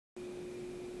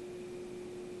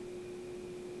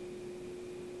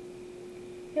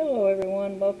Hello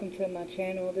everyone, welcome to my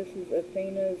channel. This is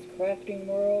Athena's Crafting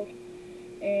World,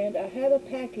 and I have a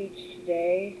package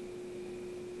today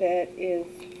that is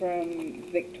from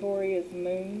Victoria's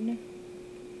Moon.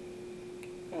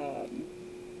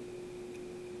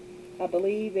 I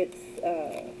believe it's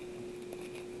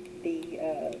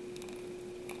the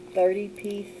 30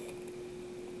 piece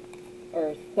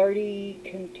or 30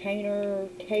 container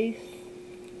case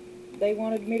they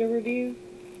wanted me to review.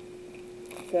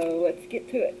 So let's get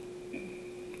to it.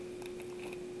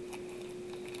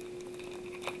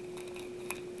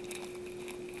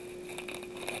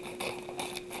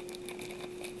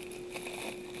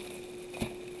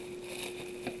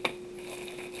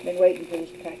 Been waiting for this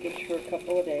package for a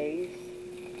couple of days.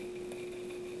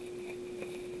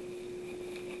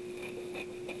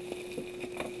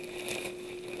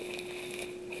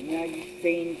 Now you've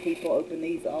seen people open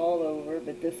these all over,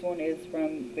 but this one is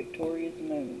from Victoria's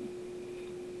Moon.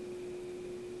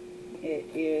 It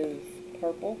is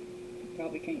purple. You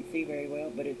probably can't see very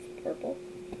well, but it's purple.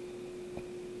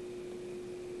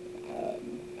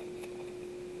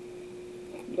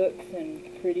 Looks in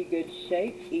pretty good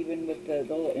shape, even with the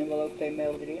little envelope they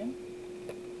mailed it in.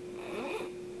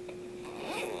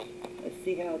 Let's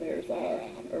see how theirs are,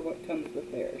 or what comes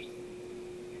with theirs.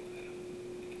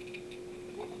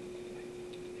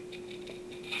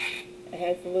 It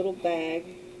has a little bag,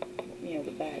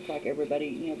 the bag like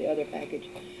everybody, the other package.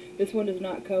 This one does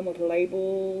not come with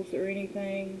labels or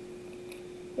anything,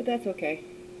 but that's okay.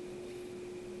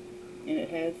 And it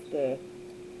has the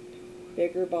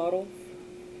bigger bottles,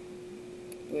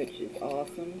 which is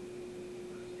awesome.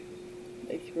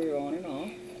 They screw on and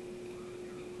off.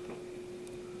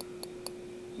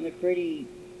 And they're pretty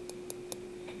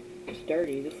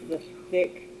sturdy. This is a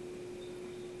thick,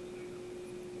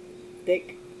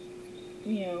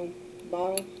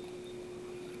 bottle.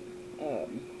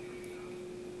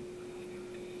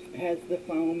 It has the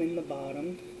foam in the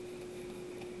bottom,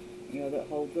 that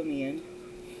holds them in.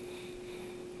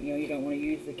 You don't want to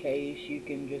use the case. You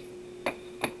can just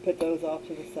put those off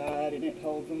to the side and it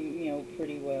holds them,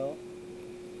 pretty well.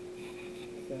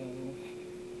 So,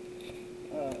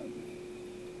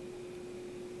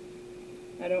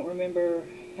 I don't remember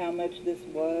how much this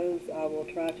was. I will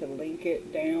try to link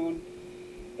it down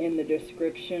in the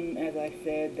description. As I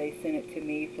said, they sent it to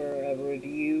me for a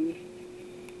review,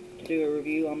 to do a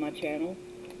review on my channel.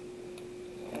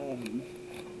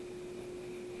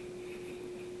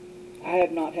 I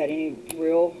have not had any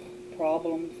real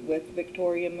problems with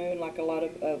Victoria Moon like a lot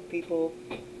of people,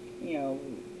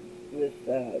 with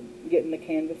getting the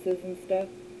canvases and stuff.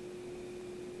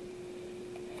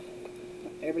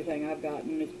 Everything I've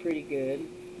gotten is pretty good.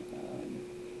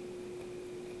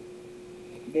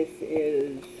 This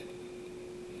is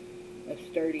a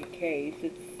sturdy case.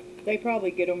 They probably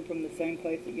get them from the same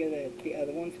place that the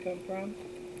other ones come from,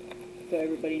 so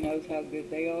everybody knows how good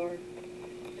they are.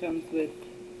 Comes with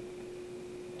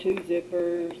 2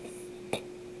 zippers,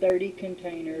 30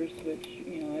 containers, which,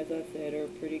 as I said, are a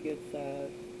pretty good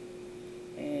size,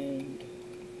 and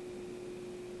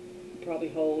probably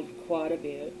hold quite a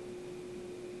bit.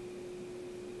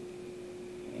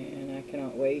 And I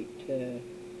cannot wait to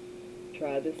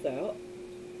try this out.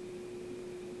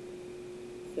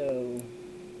 So,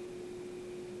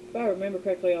 if I remember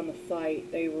correctly on the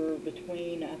site, they were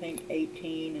between, I think,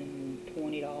 $18 and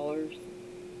 $20.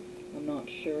 I'm not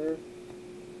sure,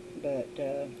 but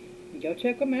go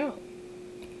check them out.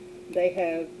 They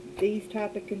have these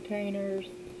type of containers.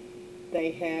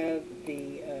 They have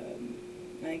the,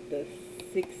 I think the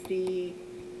 60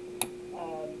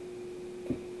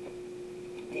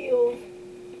 deals.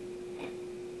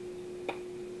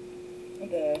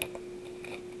 The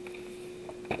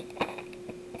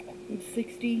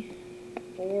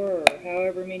 64 or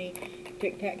however many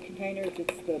Tic Tac containers.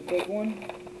 It's the big one.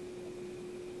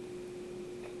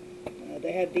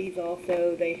 They have these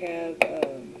also. They have,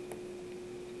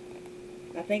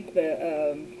 I think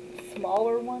the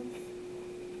smaller ones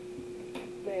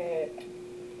that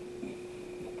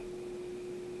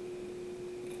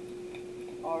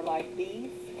are like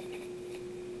these.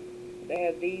 They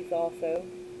have these also.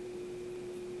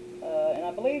 And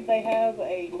I believe they have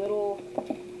a little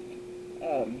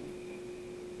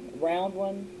round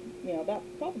one,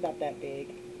 probably about that big.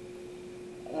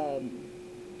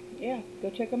 Yeah, go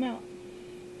check them out.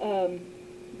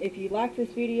 If you like this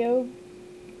video,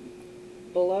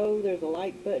 below there's a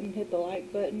like button. Hit the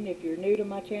like button. If you're new to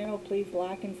my channel, please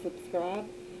like and subscribe.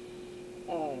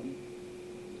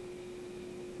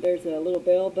 There's a little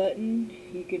bell button.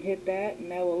 You can hit that,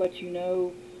 and that will let you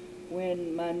know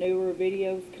when my newer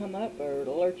videos come up, or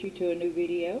alert you to a new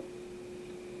video.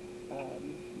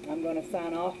 I'm going to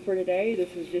sign off for today.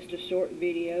 This is just a short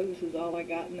video. This is all I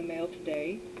got in the mail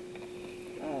today.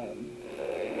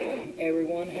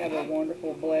 Everyone have a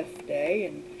wonderful, blessed day,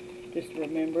 and just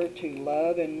remember to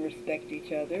love and respect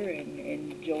each other and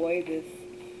enjoy this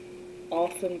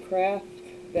awesome craft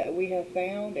that we have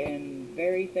found, and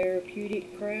very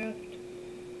therapeutic craft.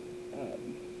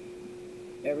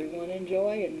 Everyone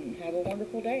enjoy and have a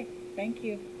wonderful day. Thank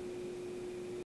you.